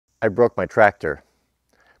I broke my tractor,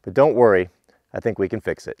 but don't worry, I think we can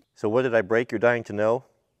fix it. So what did I break, you're dying to know?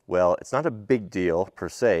 Well, it's not a big deal per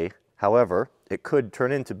se. However, it could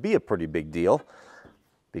turn into be a pretty big deal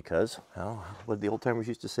because, well, what did the old timers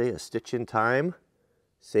used to say? A stitch in time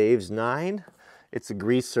saves 9. It's a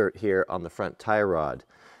grease cert here on the front tie rod.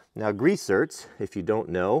 Now grease certs, if you don't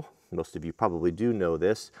know, most of you probably do know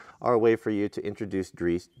this, are a way for you to introduce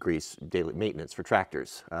grease daily maintenance for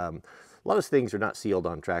tractors. A lot of things are not sealed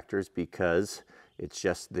on tractors because it's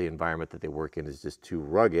just the environment that they work in is just too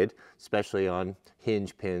rugged, especially on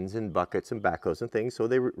hinge pins and buckets and backhoes and things, so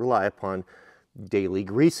they rely upon daily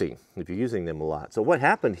greasing if you're using them a lot. So what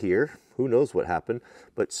happened here, who knows what happened,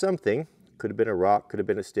 but something, could have been a rock, could have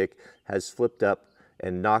been a stick, has flipped up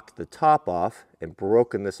and knocked the top off and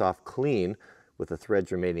broken this off clean with the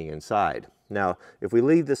threads remaining inside. Now, if we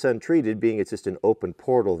leave this untreated, being it's just an open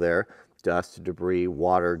portal there, dust, debris,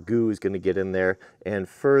 water, goo is going to get in there and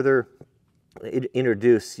further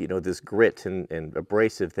introduce, you know, this grit and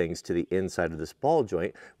abrasive things to the inside of this ball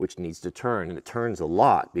joint, which needs to turn, and it turns a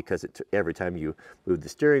lot because every time you move the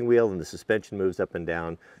steering wheel and the suspension moves up and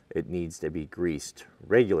down, it needs to be greased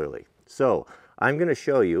regularly. So I'm going to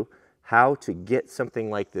show you how to get something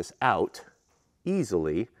like this out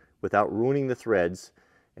easily without ruining the threads,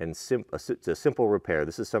 and it's a simple repair.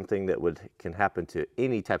 This is something that can happen to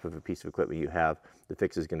any type of a piece of equipment you have. The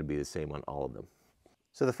fix is going to be the same on all of them.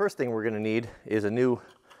 So the first thing we're going to need is a new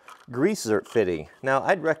grease zert fitting. Now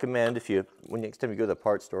I'd recommend when next time you go to the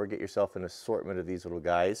parts store, get yourself an assortment of these little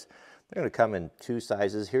guys. They're going to come in 2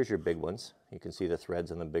 sizes. Here's your big ones. You can see the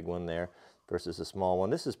threads on the big one there versus the small one.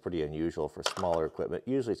 This is pretty unusual for smaller equipment.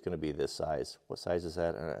 Usually it's going to be this size. What size is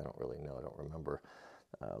that? I don't really know. I don't remember.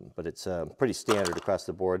 But it's pretty standard across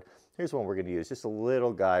the board. Here's one we're going to use. Just a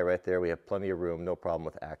little guy right there. We have plenty of room, no problem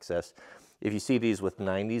with access. If you see these with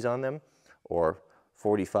 90s on them or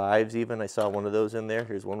 45s even, I saw one of those in there.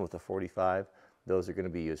 Here's one with a 45. Those are going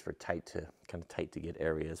to be used for kind of tight to get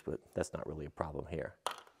areas, but that's not really a problem here.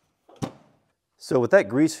 So with that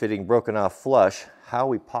grease fitting broken off flush, how are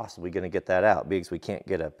we possibly going to get that out? Because we can't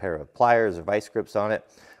get a pair of pliers or vice grips on it.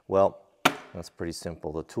 Well, that's pretty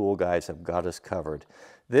simple. The tool guys have got us covered.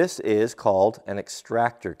 This is called an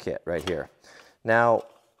extractor kit right here. Now,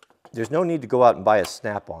 there's no need to go out and buy a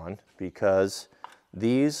snap-on because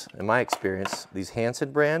these, in my experience, these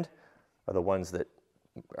Hansen brand are the ones that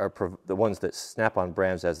Snap-on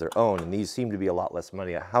brands as their own, and these seem to be a lot less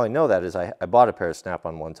money. How I know that is I bought a pair of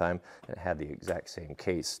Snap-on one time and it had the exact same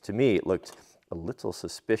case. To me, it looked a little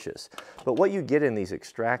suspicious. But what you get in these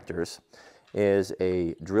extractors is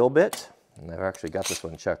a drill bit, and I've actually got this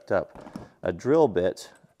one chucked up, a drill bit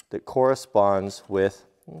that corresponds with,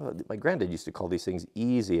 my granddad used to call these things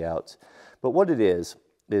easy outs, but what it is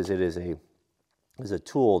it is a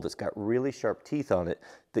tool that's got really sharp teeth on it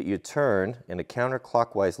that you turn in a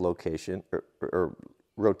counterclockwise location or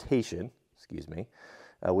rotation, excuse me,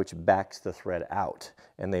 which backs the thread out,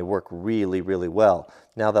 and they work really, really well.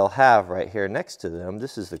 Now they'll have right here next to them,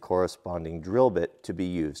 this is the corresponding drill bit to be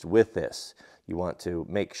used with this. You want to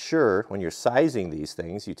make sure when you're sizing these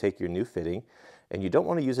things, you take your new fitting, and you don't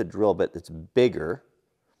want to use a drill bit that's bigger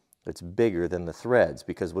than the threads,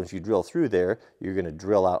 because once you drill through there, you're going to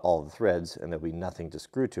drill out all the threads and there'll be nothing to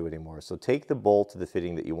screw to anymore. So take the bolt to the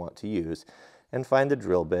fitting that you want to use and find the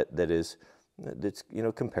drill bit that's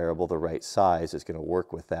comparable, the right size is going to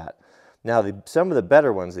work with that. Now some of the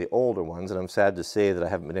better ones, the older ones, and I'm sad to say that I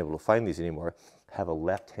haven't been able to find these anymore, have a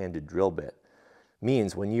left-handed drill bit.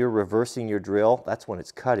 Means when you're reversing your drill, that's when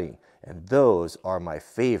it's cutting. And those are my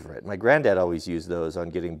favorite. My granddad always used those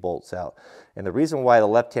on getting bolts out. And the reason why the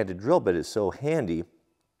left-handed drill bit is so handy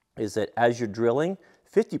is that as you're drilling,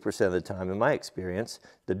 50% of the time, in my experience,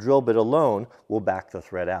 the drill bit alone will back the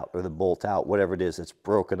thread out or the bolt out, whatever it is that's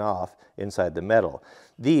broken off inside the metal.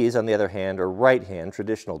 These, on the other hand, are right-hand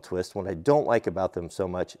traditional twist. What I don't like about them so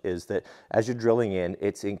much is that as you're drilling in,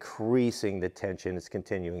 it's increasing the tension, it's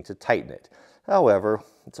continuing to tighten it. However,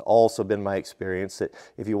 it's also been my experience that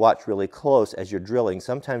if you watch really close as you're drilling,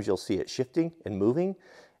 sometimes you'll see it shifting and moving,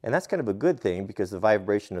 and that's kind of a good thing because the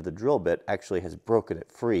vibration of the drill bit actually has broken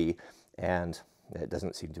it free, and it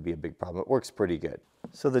doesn't seem to be a big problem. It works pretty good.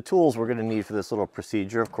 So the tools we're going to need for this little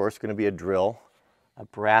procedure, of course, are going to be a drill, a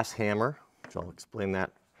brass hammer, which I'll explain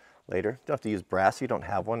that later. You don't have to use brass if you don't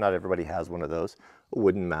have one. Not everybody has one of those. A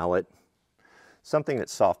wooden mallet, something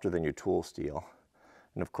that's softer than your tool steel,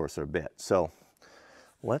 and of course our bit. So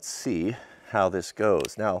let's see how this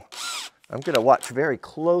goes. Now, I'm going to watch very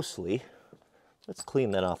closely. Let's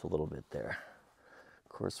clean that off a little bit there. Of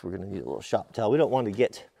course, we're going to need a little shop towel. We don't want to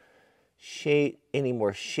get any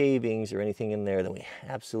more shavings or anything in there than we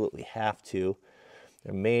absolutely have to.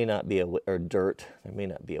 There may not be or dirt, there may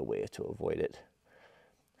not be a way to avoid it.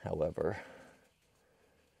 However,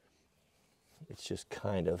 it's just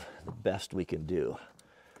kind of the best we can do.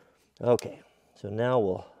 Okay, so now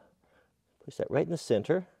we'll push that right in the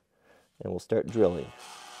center and we'll start drilling.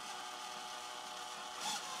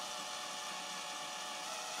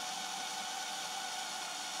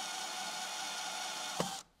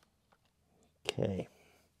 Okay.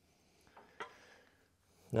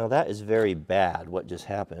 Now that is very bad, what just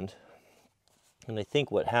happened. And I think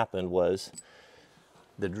what happened was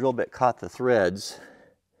the drill bit caught the threads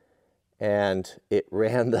and it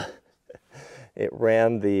ran the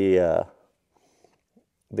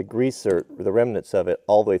the greaser, the remnants of it,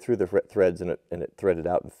 all the way through the threads, and it threaded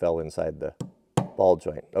out and fell inside the ball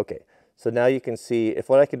joint. Okay, so now you can see if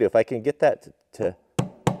what I can do, if I can get that to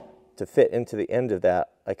fit into the end of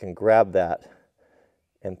that, I can grab that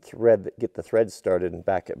and get the threads started and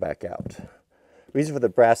back it back out. Reason for the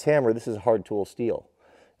brass hammer, this is hard tool steel.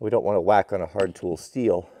 We don't want to whack on a hard tool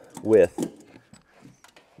steel with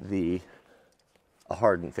a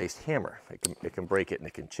hardened faced hammer. It can break it and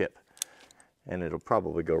it can chip. And it'll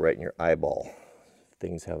probably go right in your eyeball.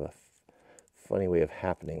 Things have a funny way of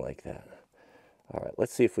happening like that. All right,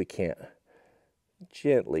 let's see if we can't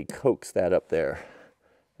gently coax that up there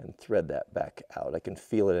and thread that back out. I can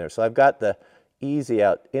feel it in there. So I've got the easy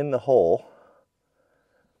out in the hole.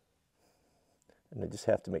 And I just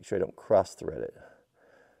have to make sure I don't cross thread it.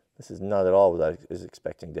 This is not at all what I was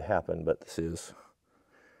expecting to happen, but this is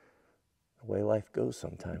the way life goes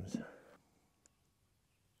sometimes.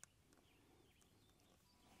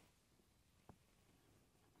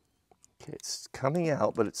 Okay, it's coming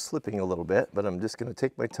out, but it's slipping a little bit, but I'm just going to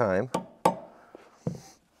take my time.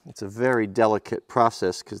 It's a very delicate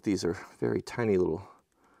process because these are very tiny little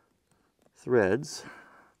threads.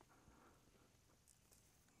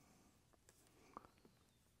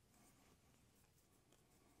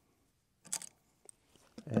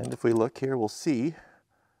 And if we look here, we'll see,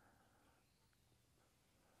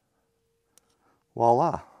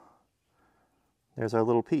 voila, there's our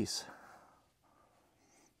little piece.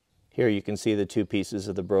 Here you can see the two pieces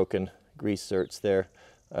of the broken grease zerts there.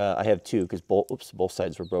 I have two because both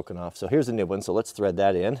sides were broken off. So here's a new one, so let's thread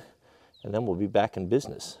that in, and then we'll be back in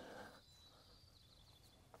business.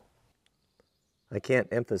 I can't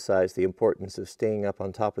emphasize the importance of staying up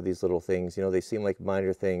on top of these little things. You know, they seem like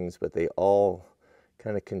minor things, but they all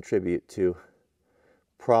kind of contribute to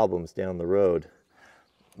problems down the road.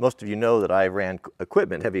 Most of you know that I ran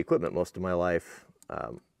equipment, heavy equipment, most of my life.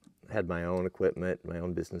 Had my own equipment, my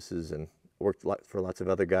own businesses, and worked for lots of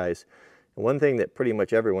other guys. And one thing that pretty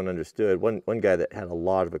much everyone understood, one guy that had a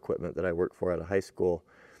lot of equipment that I worked for out of high school,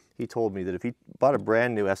 he told me that if he bought a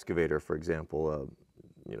brand new excavator, for example,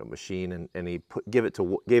 machine, and he gave it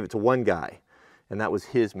to one guy, and that was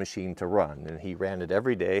his machine to run, and he ran it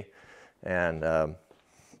every day, and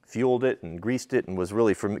fueled it and greased it, and was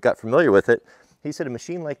really got familiar with it. He said a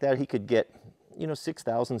machine like that he could get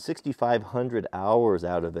 6,000, 6,500 hours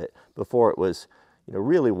out of it before it was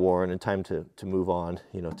really worn and time to move on,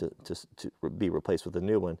 to be replaced with a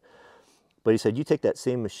new one. But he said you take that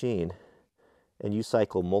same machine and you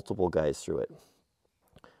cycle multiple guys through it.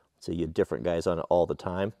 So you have different guys on it all the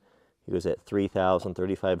time. He was at 3,000,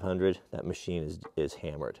 3,500. That machine is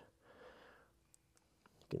hammered.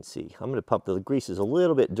 You can see. I'm going to pump. The grease is a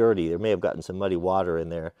little bit dirty. There may have gotten some muddy water in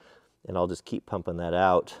there, and I'll just keep pumping that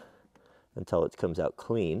out until it comes out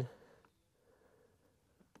clean.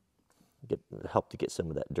 Help to get some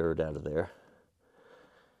of that dirt out of there.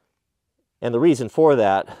 And the reason for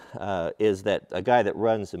that is that a guy that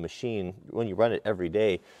runs a machine, when you run it every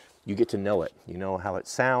day, you get to know it. You know how it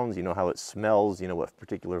sounds, you know how it smells, you know what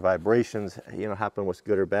particular vibrations happen, what's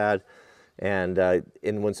good or bad. And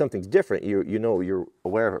when something's different, you're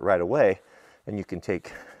aware of it right away, and you can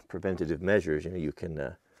take preventative measures. You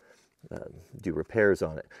can do repairs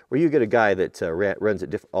on it. Where you get a guy that runs it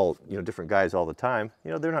different guys all the time,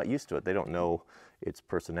 they're not used to it. They don't know its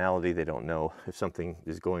personality. They don't know if something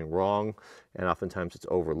is going wrong, and oftentimes it's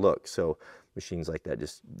overlooked. So machines like that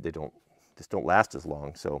just don't last as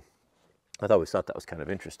long. So I always thought that was kind of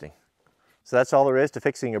interesting. So that's all there is to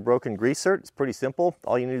fixing a broken grease zert. It's pretty simple.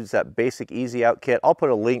 All you need is that basic easy out kit. I'll put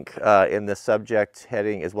a link in the subject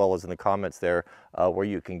heading as well as in the comments there where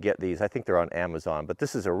you can get these. I think they're on Amazon, but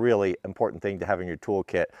this is a really important thing to have in your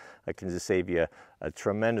toolkit. It can just save you a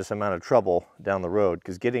tremendous amount of trouble down the road,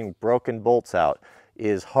 because getting broken bolts out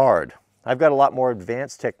is hard. I've got a lot more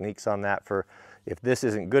advanced techniques on that for if this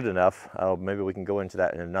isn't good enough. Maybe we can go into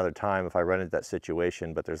that in another time if I run into that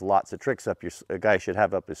situation, but there's lots of tricks a guy should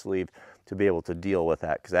have up his sleeve to be able to deal with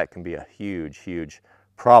that, because that can be a huge, huge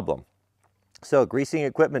problem. So greasing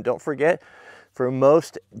equipment, don't forget, for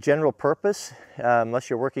most general purpose, unless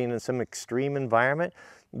you're working in some extreme environment,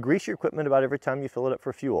 grease your equipment about every time you fill it up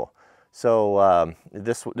for fuel. So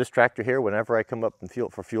this tractor here, whenever I come up and fuel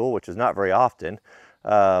for fuel, which is not very often,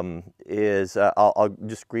 I'll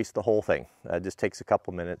just grease the whole thing. It just takes a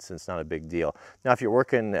couple minutes and it's not a big deal. Now if you're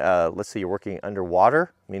working, let's say you're working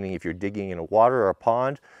underwater, meaning if you're digging in a water or a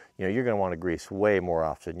pond, you know, you're going to want to grease way more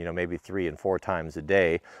often, you know, maybe 3 and 4 times a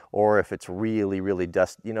day. Or if it's really, really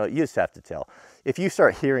dusty, you know, you just have to tell. If you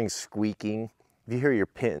start hearing squeaking, if you hear your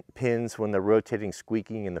pins when they're rotating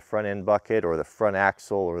squeaking in the front end bucket or the front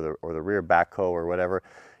axle or the rear backhoe or whatever,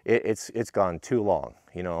 it's gone too long.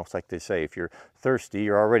 You know, it's like they say, if you're thirsty,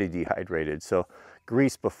 you're already dehydrated. So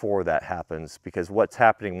grease before that happens, because what's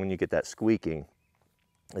happening when you get that squeaking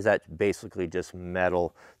is that basically just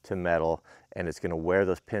metal to metal, and it's going to wear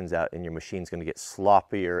those pins out and your machine's going to get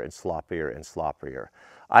sloppier and sloppier and sloppier.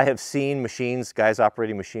 I have seen machines, guys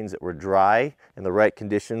operating machines that were dry in the right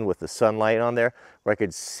condition with the sunlight on there, where I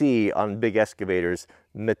could see on big excavators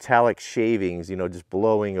metallic shavings, you know, just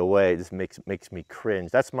blowing away. It just makes me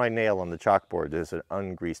cringe. That's my nail on the chalkboard. There's an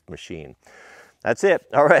ungreased machine. That's it.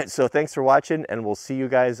 All right, so thanks for watching, and we'll see you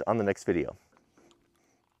guys on the next video.